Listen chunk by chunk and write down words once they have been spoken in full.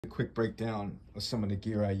A quick breakdown of some of the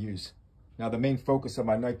gear I use. Now, the main focus of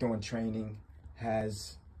my knife throwing training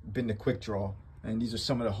has been the quick draw, and these are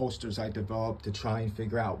some of the holsters I developed to try and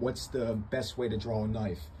figure out what's the best way to draw a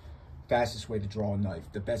knife, fastest way to draw a knife,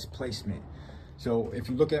 the best placement. So if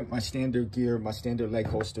you look at my standard gear, my standard leg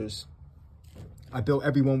holsters, I built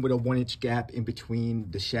everyone with a 1-inch gap in between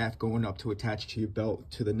the shaft going up to attach to your belt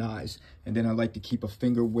to the knives. And then I like to keep a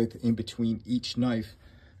finger width in between each knife,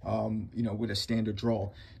 you know, with a standard draw.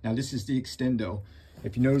 Now this is the extendo.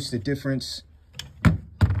 If you notice the difference,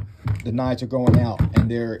 the knives are going out, and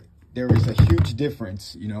there is a huge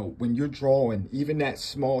difference, you know, when you're drawing, even that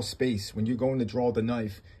small space, when you're going to draw the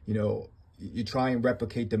knife, you know, you try and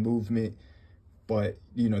replicate the movement, but,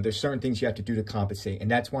 you know, there's certain things you have to do to compensate. And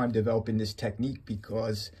that's why I'm developing this technique,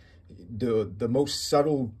 because the most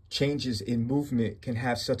subtle changes in movement can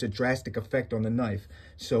have such a drastic effect on the knife.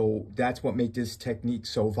 So that's what makes this technique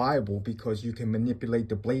so viable, because you can manipulate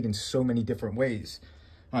the blade in so many different ways.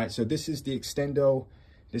 All right, so this is the extendo.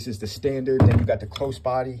 This is the standard. Then you got the close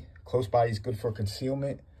body. Close body is good for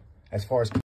concealment. As far as